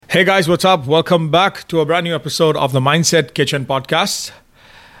Hey guys, what's up? Welcome back to a brand new episode of the Mindset Kitchen podcast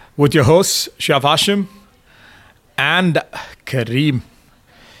with your hosts, Chef Hashim and Kareem.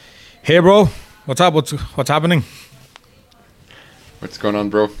 Hey bro, what's up? What's happening? What's going on,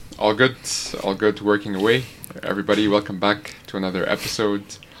 bro? All good, working away. Everybody, welcome back to another episode.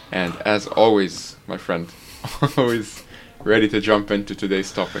 And as always, my friend, always ready to jump into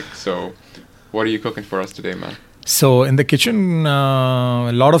today's topic. So, what are you cooking for us today, man? So in the kitchen,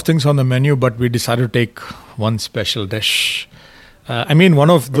 a lot of things on the menu, but we decided to take one special dish.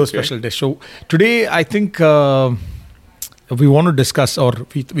 One of those special dishes. So today, I think we want to discuss, or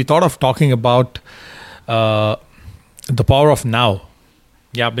we thought of talking about the power of now.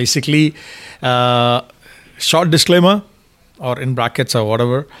 Yeah, basically, short disclaimer, or in brackets or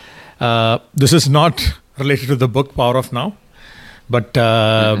whatever. This is not related to the book Power of Now. But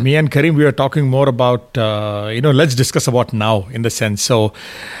me and Kareem, we are talking more about, let's discuss about now in the sense. So,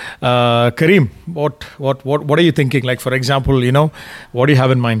 Kareem, what are you thinking? Like, for example, what do you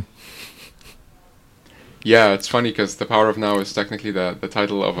have in mind? Yeah, it's funny because The Power of Now is technically the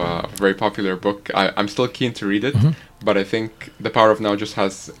title of a very popular book. I'm still keen to read it, but I think The Power of Now just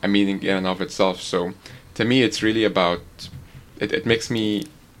has a meaning in and of itself. So, to me, it's really about, it makes me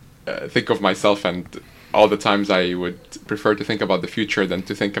think of myself and all the times I would prefer to think about the future than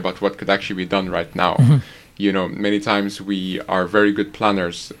to think about what could actually be done right now. Many times we are very good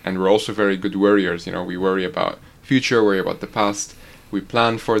planners and we're also very good worriers. We worry about future, worry about the past. We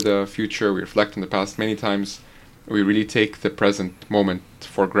plan for the future, we reflect on the past. Many times we really take the present moment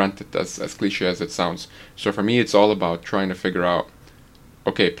for granted, as cliche as it sounds. So for me, it's all about trying to figure out,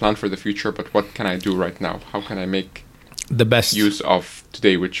 okay, plan for the future, but what can I do right now? How can I make the best use of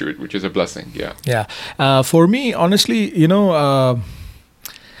today, which is a blessing. For me, honestly, within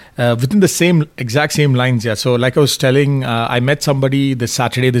the exact same lines. So like I was telling, I met somebody this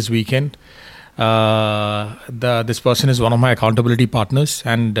Saturday, this weekend. This person is one of my accountability partners,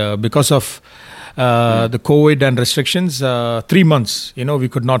 and because of the COVID and restrictions, 3 months we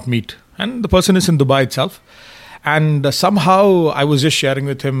could not meet, and the person is in Dubai itself. And somehow I was just sharing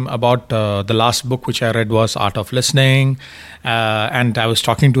with him about the last book which I read was Art of Listening. And I was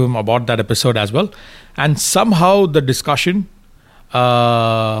talking to him about that episode as well. And somehow the discussion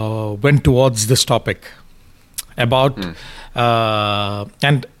went towards this topic about...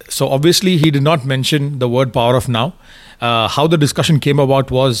 and so obviously he did not mention the word power of now. How the discussion came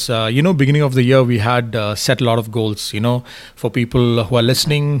about was, beginning of the year, we had set a lot of goals, for people who are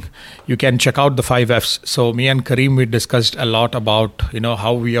listening. You can check out the 5 Fs. So me and Kareem, we discussed a lot about,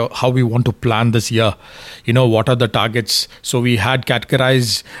 how we want to plan this year, what are the targets. So we had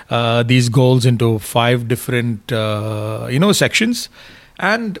categorized these goals into 5 different, sections.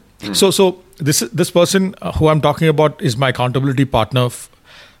 And so this person who I'm talking about is my accountability partner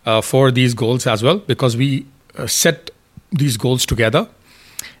for these goals as well, because we set these goals together.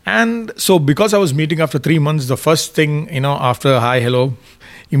 And so because I was meeting after 3 months, the first thing, after hi, hello,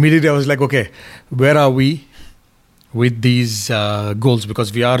 immediately I was like, okay, where are we with these goals?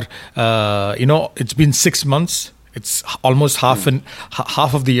 Because we are, it's been 6 months. It's almost half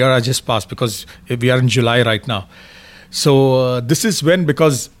of the year I just passed, because we are in July right now. So this is when,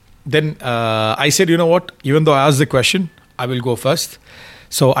 because then I said, what, even though I asked the question, I will go first.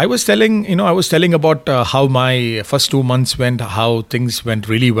 So I was telling about how my first 2 months went, how things went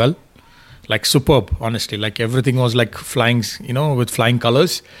really well, like superb, honestly, like everything was like flying, with flying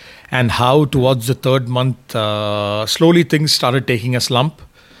colors, and how towards the 3rd month, slowly things started taking a slump.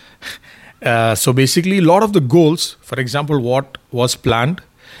 So basically a lot of the goals, for example, what was planned,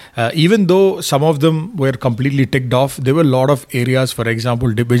 even though some of them were completely ticked off, there were a lot of areas, for example,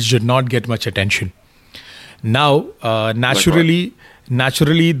 which did not get much attention. Now, naturally,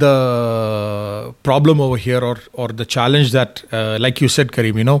 the problem over here, or the challenge that, like you said,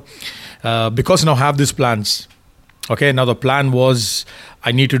 Kareem, because now I have these plans. Okay, now the plan was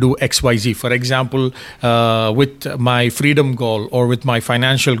I need to do X, Y, Z. For example, with my freedom goal or with my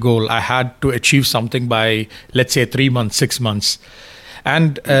financial goal, I had to achieve something by, let's say, 3 months, 6 months.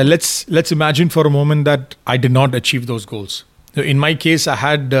 And let's imagine for a moment that I did not achieve those goals. In my case, I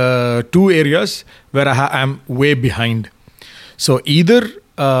had 2 areas where I'm way behind. So either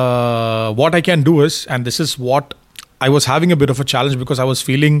what I can do is, and this is what I was having a bit of a challenge, because I was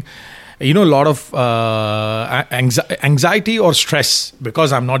feeling, a lot of anxiety or stress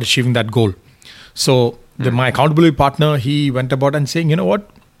because I'm not achieving that goal. So my accountability partner, he went about and saying, what,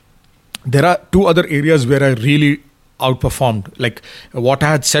 there are 2 other areas where I really outperformed. Like what I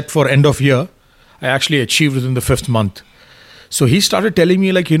had set for end of year, I actually achieved within the 5th month. So he started telling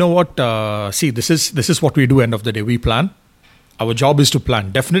me, like, see, this is what we do end of the day. We plan. Our job is to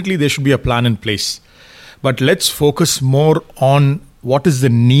plan. Definitely there should be a plan in place. But let's focus more on what is the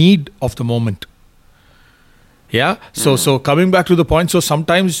need of the moment. Yeah. So coming back to the point, so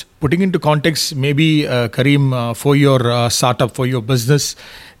sometimes putting into context, maybe Kareem, for your startup, for your business,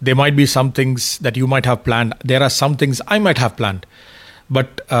 there might be some things that you might have planned. There are some things I might have planned.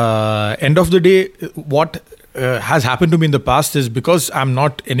 But end of the day, what has happened to me in the past is because I'm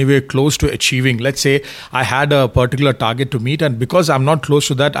not anywhere close to achieving. Let's say I had a particular target to meet, and because I'm not close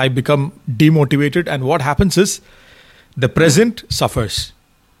to that, I become demotivated. And what happens is the present suffers.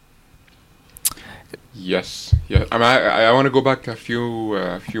 Yes. Yeah. I want to go back a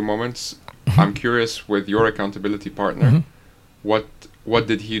few moments. I'm curious with your accountability partner. What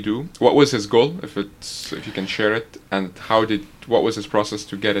did he do? What was his goal? If you can share it, and what was his process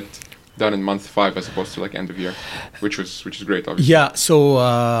to get it done in month 5 as opposed to like end of year, which is great, obviously. Yeah.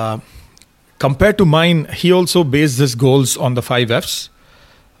 So compared to mine, he also based his goals on the 5 Fs.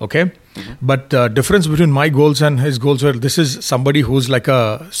 Okay. But the difference between my goals and his goals were, this is somebody who's like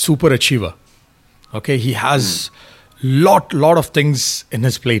a super achiever. Okay. He has lot of things in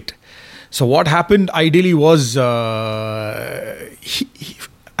his plate. So what happened ideally was, I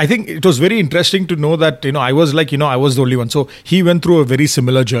think it was very interesting to know that, I was like, I was the only one. So he went through a very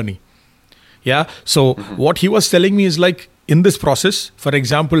similar journey. Yeah. So what he was telling me is like, in this process, for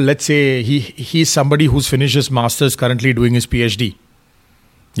example, let's say he's somebody who's finished his master's, currently doing his PhD.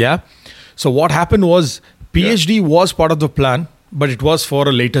 Yeah. So what happened was PhD was part of the plan, but it was for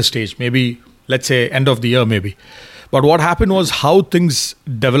a later stage, maybe let's say end of the year, maybe. But what happened was how things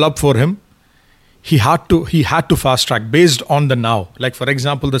developed for him. He had to fast track based on the now. Like for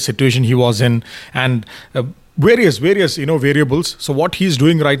example, the situation he was in and various variables. So what he's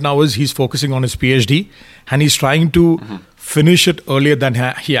doing right now is he's focusing on his PhD and he's trying to finish it earlier than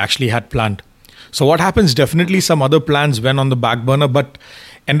he actually had planned. So what happens? Definitely some other plans went on the back burner, but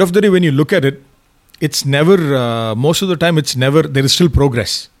end of the day, when you look at it, it's never. Most of the time, it's never. There is still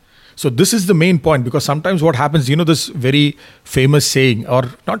progress. So this is the main point, because sometimes what happens, this very famous saying, or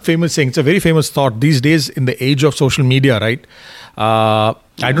not famous saying, it's a very famous thought these days in the age of social media, right? I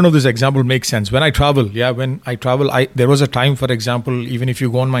don't know if this example makes sense. When I travel, there was a time, for example, even if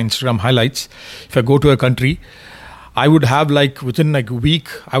you go on my Instagram highlights, if I go to a country, I would have like within like a week,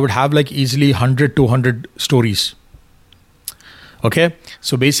 I would have like easily 100 to 200 stories. Okay,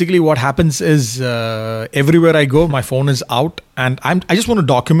 so basically what happens is everywhere I go, my phone is out and I just want to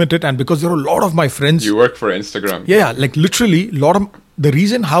document it. And because there are a lot of my friends. You work for Instagram. Yeah, like literally the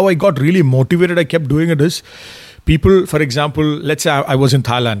reason how I got really motivated, I kept doing it is people, for example, let's say I was in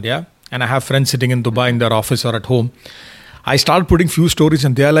Thailand, yeah, and I have friends sitting in Dubai in their office or at home. I start putting few stories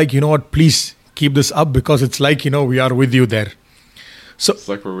and they're like, you know what, please keep this up because it's like, we are with you there. So it's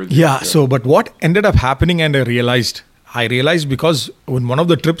like we're with you. Yeah, so but what ended up happening, and I realized because in one of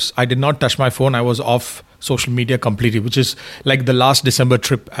the trips, I did not touch my phone. I was off social media completely, which is like the last December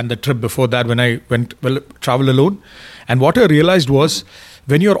trip and the trip before that when I travel alone. And what I realized was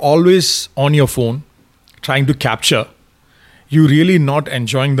when you're always on your phone trying to capture, you're really not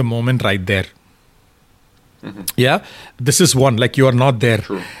enjoying the moment right there. Yeah, this is one, like you are not there.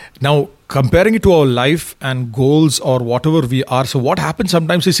 True. Now, comparing it to our life and goals or whatever we are. So what happens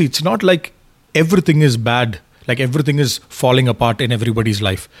sometimes is it's not like everything is bad. Like everything is falling apart in everybody's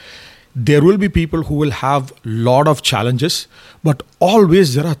life. There will be people who will have a lot of challenges, but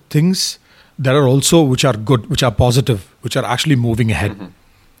always there are things that are also which are good, which are positive, which are actually moving ahead.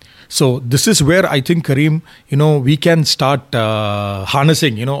 So this is where I think, Kareem, we can start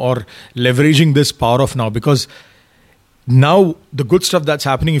harnessing, or leveraging this power of now, because now the good stuff that's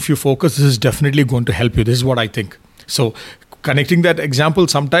happening, if you focus, this is definitely going to help you. This is what I think. So connecting that example,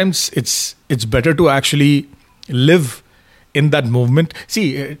 sometimes it's better to actually live in that movement.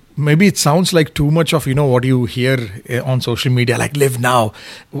 See, maybe it sounds like too much of, what you hear on social media, like live now.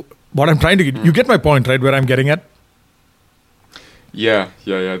 What I'm trying to get, you get my point, right? Where I'm getting at? Yeah.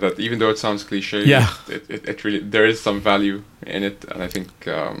 That even though it sounds cliche, it really, there is some value in it. And I think,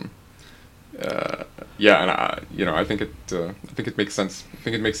 I think it makes sense.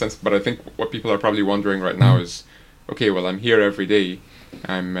 But I think what people are probably wondering right now is, okay, well, I'm here every day.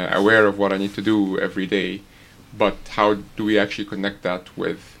 I'm aware of what I need to do every day. But how do we actually connect that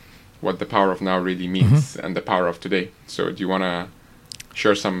with what the power of now really means and the power of today? So do you want to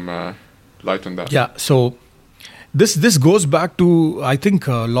share some light on that? Yeah, so this goes back to, I think,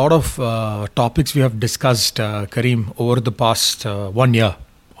 a lot of topics we have discussed, Kareem, over the past 1 year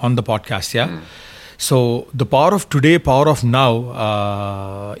on the podcast, yeah? So the power of today, power of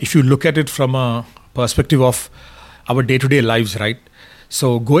now, if you look at it from a perspective of our day-to-day lives, right?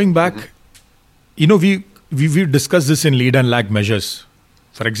 So going back, we discussed this in lead and lag measures.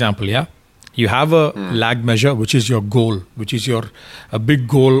 For example, yeah, you have a lag measure, which is your goal, which is a big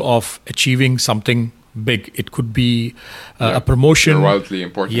goal of achieving something big. It could be a promotion. Your wildly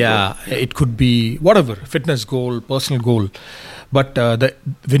important goal. It could be whatever, fitness goal, personal goal. But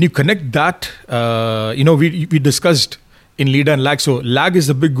when you connect that, we discussed in lead and lag. So lag is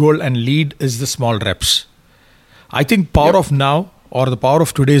the big goal and lead is the small reps. I think power of now or the power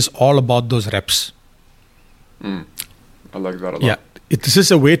of today is all about those reps. I like that a lot. Yeah, this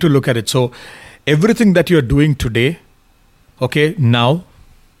is a way to look at it. So everything that you're doing today, okay, now,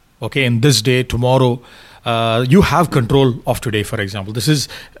 okay, in this day, tomorrow, you have control of today, for example. This is,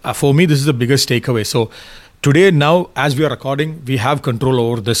 for me, this is the biggest takeaway. So today, now, as we are recording, we have control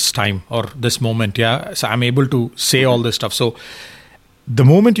over this time or this moment, yeah. So I'm able to say all this stuff. So the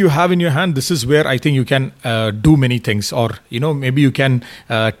moment you have in your hand, this is where I think you can do many things, or, maybe you can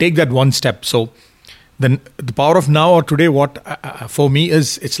take that one step. So then the power of now or today, what for me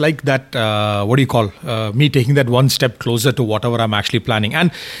is, it's like that, what do you call, me taking that one step closer to whatever I'm actually planning.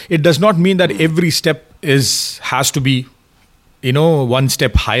 And it does not mean that every step has to be, one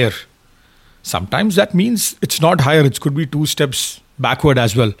step higher. Sometimes that means it's not higher. It could be 2 steps backward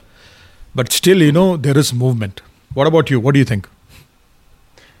as well. But still, there is movement. What about you? What do you think?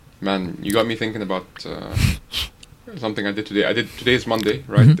 Man, you got me thinking about something I did today. Today is Monday,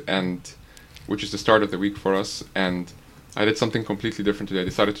 right? And which is the start of the week for us. And I did something completely different today. I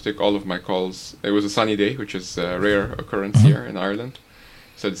decided to take all of my calls. It was a sunny day, which is a rare occurrence here in Ireland.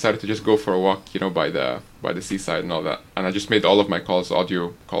 So I decided to just go for a walk, by the seaside and all that. And I just made all of my calls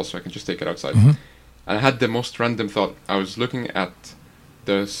audio calls, so I can just take it outside. And I had the most random thought. I was looking at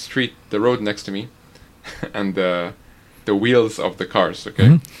the road next to me, and the wheels of the cars.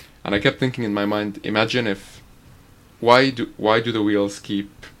 Okay, and I kept thinking in my mind, imagine if why do the wheels keep?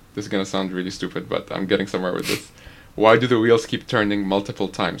 This is gonna sound really stupid, but I'm getting somewhere with this. Why do the wheels keep turning multiple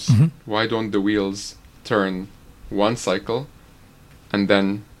times? Why don't the wheels turn one cycle and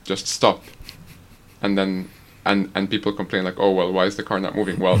then just stop? And then and people complain like, oh well, why is the car not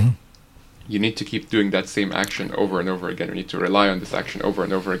moving? Well, you need to keep doing that same action over and over again. You need to rely on this action over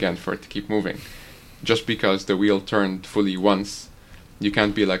and over again for it to keep moving. Just because the wheel turned fully once, you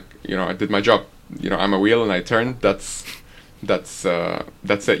can't be like, I did my job. I'm a wheel and I turned. That's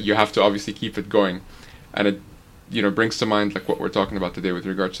it. You have to obviously keep it going. And it brings to mind like what we're talking about today with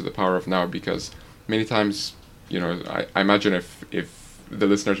regards to the power of now, because many times, I imagine if the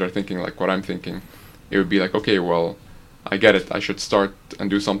listeners are thinking like what I'm thinking, it would be like, okay, well, I get it. I should start and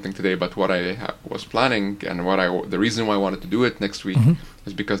do something today, but what I was planning and the reason why I wanted to do it next week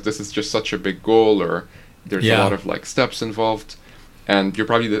is because this is just such a big goal, or there's a lot of like steps involved. And you're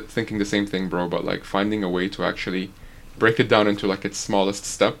probably thinking the same thing, bro, but like finding a way to actually break it down into like its smallest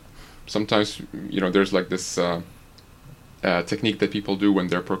step. Sometimes, there's like this technique that people do when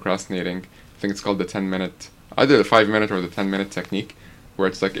they're procrastinating. I think it's called the 10-minute, either the 5-minute or the 10-minute technique, where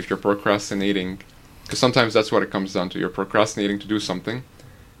it's like if you're procrastinating, because sometimes that's what it comes down to. You're procrastinating to do something.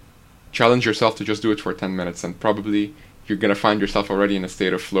 Challenge yourself to just do it for 10 minutes, and probably you're going to find yourself already in a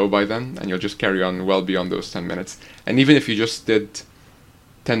state of flow by then, and you'll just carry on well beyond those 10 minutes. And even if you just did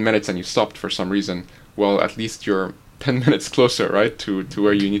 10 minutes and you stopped for some reason, well, at least you're 10 minutes closer, right, to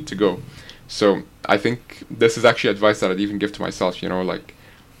where you need to go. So I think this is actually advice that I'd even give to myself, like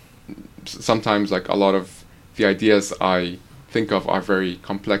sometimes like a lot of the ideas I think of are very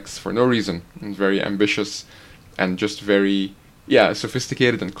complex for no reason, and very ambitious and just very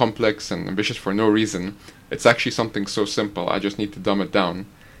sophisticated and complex and ambitious for no reason. It's actually something so simple. I just need to dumb it down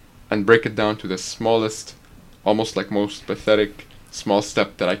and break it down to the smallest, almost like most pathetic small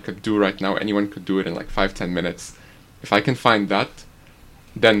step that I could do right now. Anyone could do it in like 5-10 minutes. If I can find that,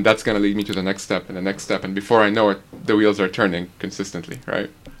 then that's going to lead me to the next step and the next step, and before I know it, the wheels are turning consistently, right?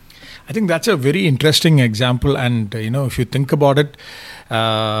 I think that's a very interesting example, and if you think about it,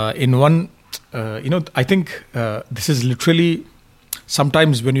 in one, I think this is literally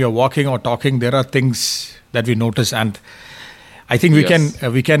sometimes when you're walking or talking, there are things that we notice, and I think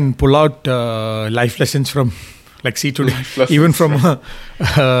we can pull out life lessons from, like, see today, even from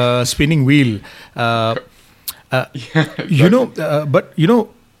a spinning wheel. Exactly. But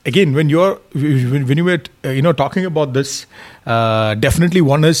again, when you were talking about this, definitely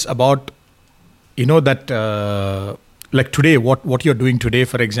one is about that like today, what you're doing today,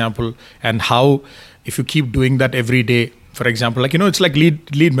 for example, and how if you keep doing that every day, for example, like it's like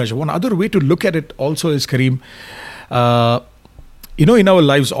lead measure. One other way to look at it also is, Kareem, in our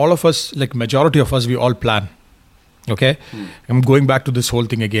lives, all of us, like majority of us, we all plan. Okay, I'm going back to this whole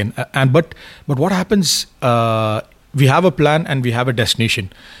thing again, but what happens we have a plan and we have a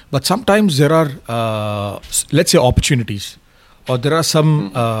destination, but sometimes there are, let's say, opportunities, or there are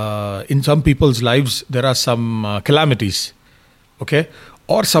some, in some people's lives, there are some calamities, okay?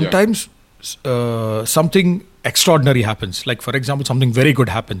 Or sometimes something extraordinary happens. Like, for example, something very good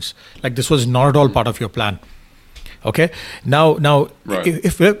happens. Like, this was not at all part of your plan. Okay. Now, Right.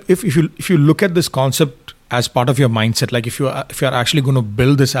 if you look at this concept as part of your mindset, like if you are actually going to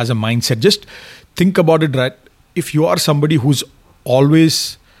build this as a mindset, just think about it, right? If you are somebody who's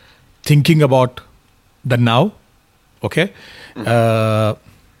always thinking about the now, okay,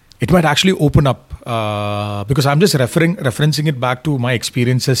 it might actually open up, because I'm just referencing it back to my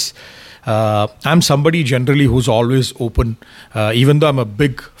experiences. I'm somebody generally who's always open, even though I'm a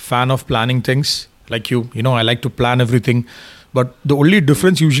big fan of planning things. Like you know, I like to plan everything. But the only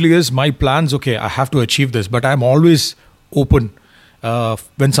difference usually is my plans, okay, I have to achieve this. But I'm always open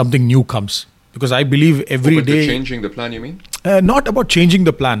when something new comes. Because I believe every day... changing the plan, you mean? Not about changing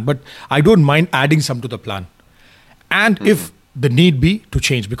the plan, but I don't mind adding some to the plan. And if the need be to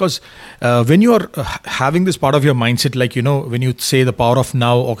change. Because when you are having this part of your mindset, like, you know, when you say the power of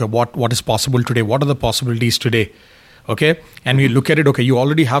now, okay, what is possible today? What are the possibilities today? Okay, and we look at it, okay, you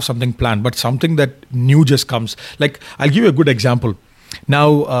already have something planned, but something that new just comes. Like, I'll give you a good example.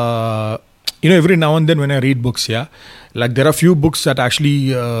 Now, you know, every now and then when I read books, like there are few books that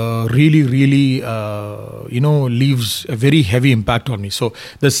actually really, you know, leaves a very heavy impact on me. So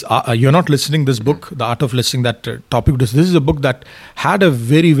this, you're not listening this book, The Art of Listening, that topic. This is a book that had a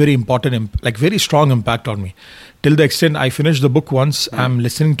very, very important, like very strong impact on me. Till the extent I finished the book once, I'm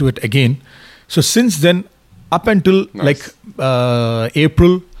listening to it again. So since then, up until like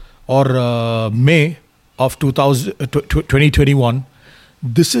April or May of 2021,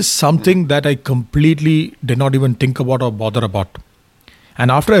 this is something that I completely did not even think about or bother about.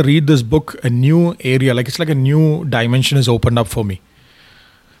 And after I read this book, a new area, like it's like a new dimension is opened up for me.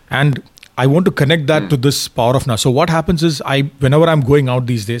 And I want to connect that to this power of now. So what happens is, whenever I'm going out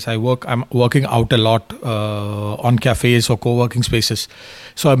these days, I'm working out a lot on cafes or co-working spaces.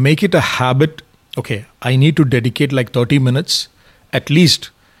 So I make it a habit. Okay, I need to dedicate like 30 minutes at least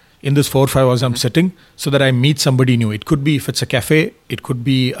in this 4 or 5 hours I'm sitting, so that I meet somebody new. It could be, if it's a cafe, it could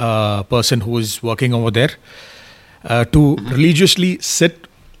be a person who is working over there, to religiously sit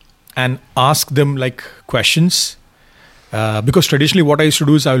and ask them like questions. Because traditionally what I used to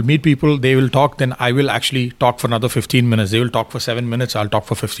do is I will meet people, they will talk, then I will actually talk for another 15 minutes. They will talk for 7 minutes, I'll talk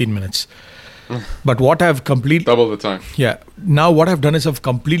for 15 minutes. But what I've completely... Double the time. Yeah. Now what I've done is I've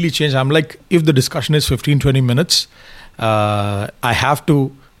completely changed. I'm like, if the discussion is 15-20 minutes, I have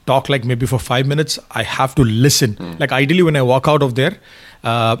to talk like maybe for 5 minutes. I have to listen. Like ideally when I walk out of there,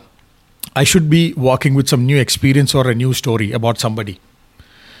 I should be walking with some new experience or a new story about somebody.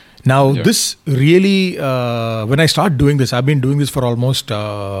 Now this really, when I start doing this, I've been doing this for almost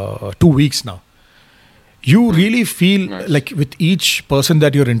 2 weeks now. You really feel like with each person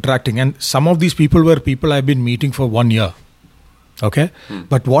that you're interacting, and some of these people were people I've been meeting for 1 year. Okay.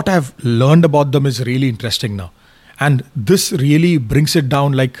 But what I've learned about them is really interesting now. And this really brings it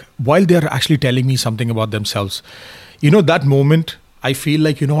down, like while they're actually telling me something about themselves, you know, that moment I feel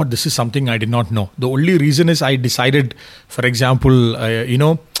like, you know what, this is something I did not know. The only reason is I decided, for example,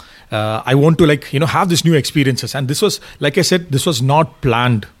 I want to like, you know, have this new experiences. And this was, like I said, this was not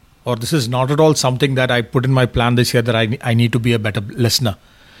planned, or this is not at all something that I put in my plan this year that I need to be a better listener.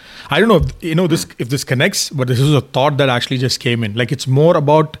 I don't know if, you know, if this connects, but this is a thought that actually just came in. Like it's more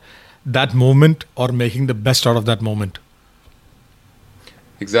about that moment or making the best out of that moment.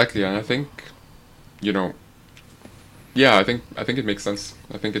 Exactly. And I think, you know, I think it makes sense.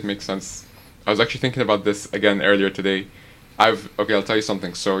 I think it makes sense. I was actually thinking about this again earlier today. I'll tell you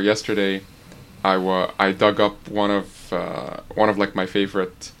something. So yesterday, I dug up one of like my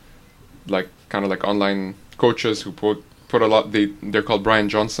favorite, like kind of like online coaches who put a lot. They're called Brian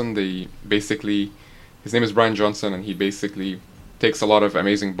Johnson. His name is Brian Johnson, and he basically takes a lot of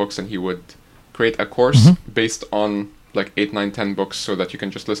amazing books, and he would create a course based on like 8, 9, 10 books, so that you can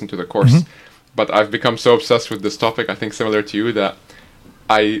just listen to the course. But I've become so obsessed with this topic, I think similar to you, that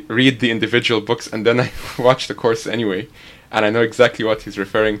I read the individual books and then I watch the course anyway, and I know exactly what he's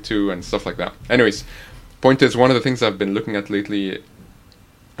referring to and stuff like that. Anyways, point is, one of the things I've been looking at lately,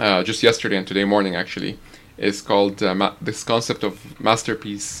 just yesterday and today morning actually, is called this concept of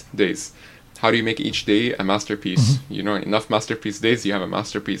masterpiece days. How do you make each day a masterpiece? You know, enough masterpiece days, you have a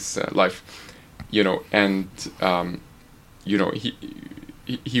masterpiece life. You know, and you know,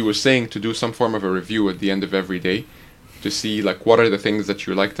 he was saying to do some form of a review at the end of every day, to see like what are the things that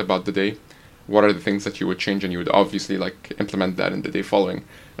you liked about the day, what are the things that you would change, and you would obviously like implement that in the day following.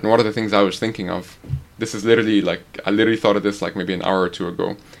 And one of the things I was thinking of, this is literally like, I literally thought of this like maybe an hour or two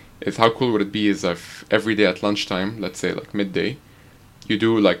ago, is how cool would it be is if every day at lunchtime, let's say like midday, you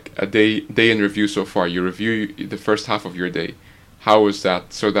do like a day in review so far. You review the first half of your day. How is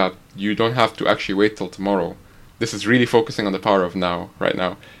that? So that you don't have to actually wait till tomorrow. This is really focusing on the power of now, right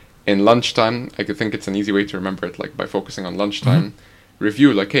now. In lunchtime, I could think it's an easy way to remember it, like by focusing on lunchtime,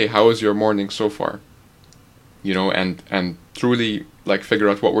 review like, hey, how was your morning so far? You know, and truly like figure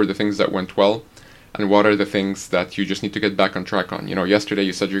out what were the things that went well, and what are the things that you just need to get back on track on. You know, yesterday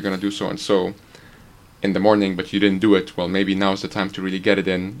you said you're going to do so and so in the morning, but you didn't do it. Well, maybe now's the time to really get it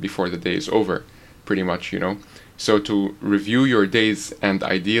in before the day is over, pretty much, you know. So to review your days, and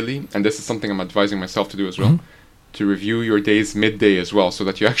ideally, and this is something I'm advising myself to do as well, to review your days midday as well, so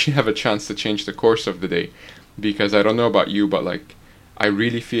that you actually have a chance to change the course of the day. Because I don't know about you, but like, I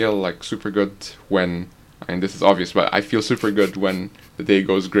really feel like super good when, and this is obvious, but I feel super good when the day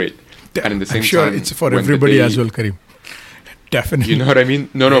goes great. And in the same I'm sure time, it's for everybody as well, Kareem. Definitely. You know what I mean?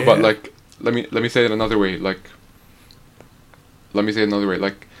 No, but like, let me say it another way. Like,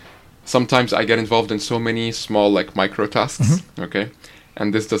 sometimes I get involved in so many small like micro tasks, okay?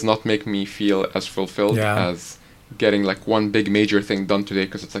 And this does not make me feel as fulfilled as getting like one big major thing done today,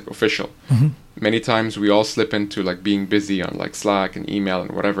 because it's like official. Many times we all slip into like being busy on like Slack and email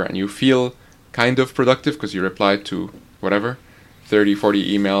and whatever, and you feel kind of productive because you replied to whatever 30-40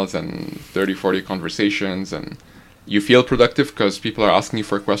 emails and 30-40 conversations, and you feel productive because people are asking you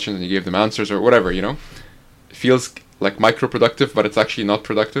for questions and you gave them answers or whatever, you know. It feels like micro productive, but it's actually not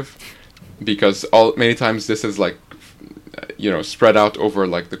productive, because many times this is like, you know, spread out over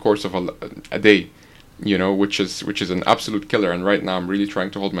like the course of a day, you know, which is an absolute killer. And right now I'm really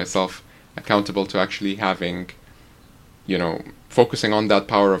trying to hold myself accountable to actually having, you know, focusing on that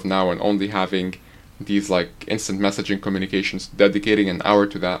power of now, and only having these like instant messaging communications, dedicating an hour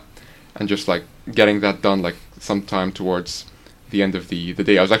to that, and just like getting that done like sometime towards the end of the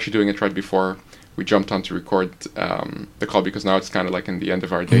day. I was actually doing it right before we jumped on to record the call, because now it's kind of like in the end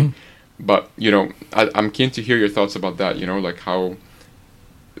of our day. But, you know, I'm keen to hear your thoughts about that, you know, like how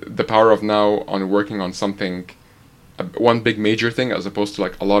the power of now on working on something, one big major thing, as opposed to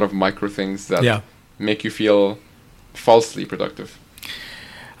like a lot of micro things that make you feel falsely productive.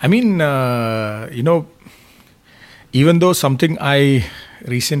 I mean, you know, even though something I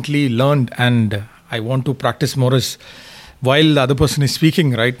recently learned and I want to practice more is, while the other person is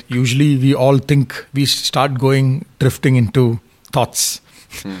speaking, right, usually we all think, we start drifting into thoughts.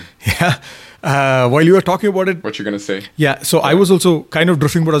 While you were talking about it, what you're gonna say? So I was also kind of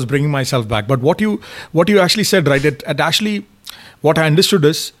drifting, but I was bringing myself back. But what you actually said, right? It actually, what I understood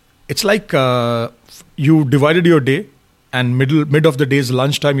is, it's like you divided your day, and mid of the day is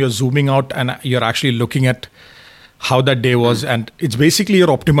lunchtime. You're zooming out and you're actually looking at how that day was, and it's basically you're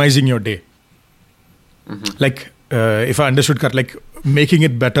optimizing your day. Like if I understood correctly, like making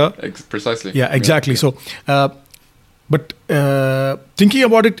it better. Precisely. Yeah, exactly. So. But thinking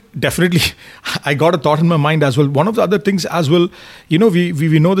about it, definitely, I got a thought in my mind as well. One of the other things as well, you know,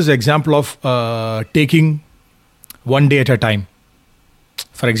 we know this example of taking one day at a time.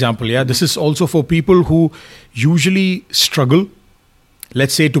 For example, this is also for people who usually struggle,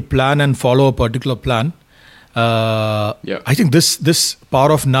 let's say, to plan and follow a particular plan. I think this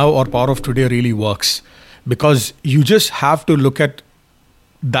power of now or power of today really works, because you just have to look at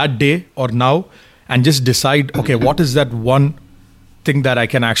that day or now and just decide, okay, what is that one thing that I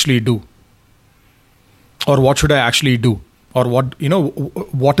can actually do? Or what should I actually do? Or what, you know,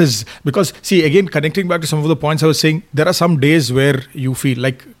 what is, because see, again, connecting back to some of the points I was saying, there are some days where you feel,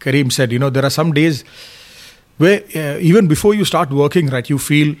 like Kareem said, you know, there are some days where even before you start working, right, you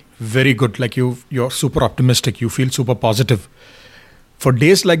feel very good, like you're super optimistic, you feel super positive. For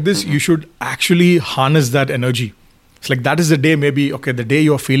days like this, you should actually harness that energy. It's like that is the day, maybe, okay, the day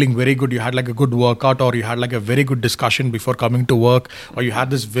you're feeling very good, you had like a good workout, or you had like a very good discussion before coming to work, or you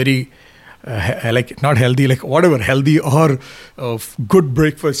had this very, like not healthy, like whatever, healthy or good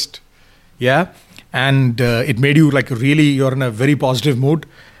breakfast. And it made you like really, you're in a very positive mood.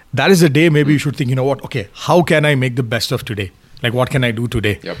 That is the day maybe you should think, you know what, okay, how can I make the best of today? Like what can I do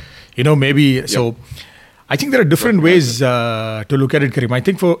today? You know, maybe, so I think there are different ways to look at it, Kareem. I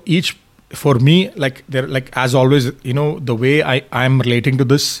think for me, like there, like as always, you know, the way I'm relating to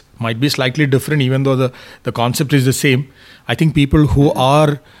this might be slightly different, even though the concept is the same. I think people who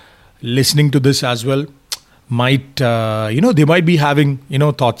are listening to this as well might, you know, they might be having, you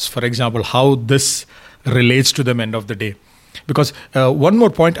know, thoughts, for example, how this relates to them end of the day. Because one more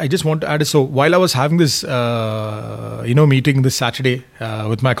point I just want to add is, so while I was having this, meeting this Saturday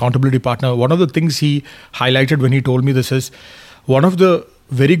with my accountability partner, one of the things he highlighted when he told me this is, one of the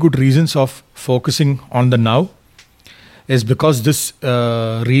very good reasons of focusing on the now is because this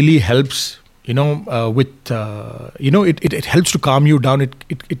really helps, it helps to calm you down.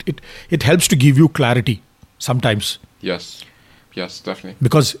 It helps to give you clarity sometimes. Yes, definitely.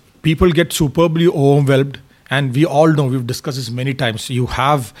 Because people get superbly overwhelmed. And we all know, we've discussed this many times. You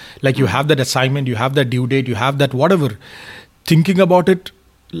have that assignment, you have that due date, you have that whatever. Thinking about it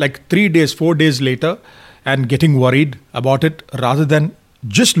like 3 days, 4 days later and getting worried about it, rather than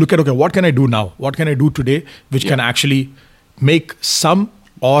just look at, okay, what can I do now? What can I do today which can actually make some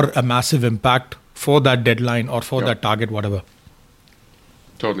or a massive impact for that deadline or for that target, whatever.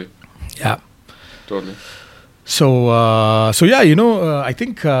 Totally. Yeah. Totally. So I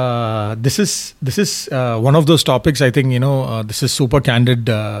think this is one of those topics. I think this is super candid.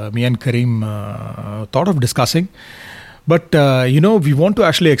 Me and Kareem thought of discussing, but we want to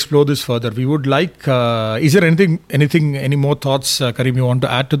actually explore this further. We would like. Is there any more thoughts, Kareem, you want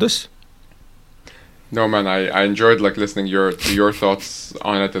to add to this? No, man. I enjoyed listening to your thoughts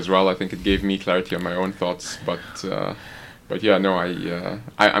on it as well. I think it gave me clarity on my own thoughts, But yeah, no,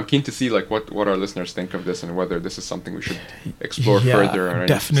 I'm keen to see what our listeners think of this and whether this is something we should explore further or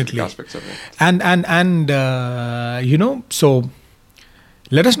definitely any aspects of it. And so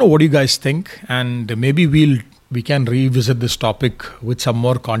let us know what you guys think, and maybe we can revisit this topic with some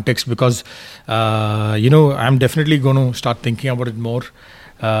more context, because I'm definitely going to start thinking about it more.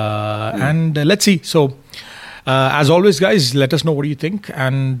 And let's see. So as always, guys, let us know what you think,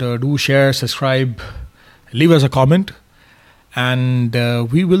 and do share, subscribe, leave us a comment. And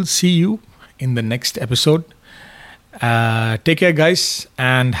we will see you in the next episode. Take care, guys,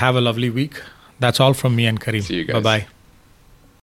 and have a lovely week. That's all from me and Kareem. See you guys. Bye-bye.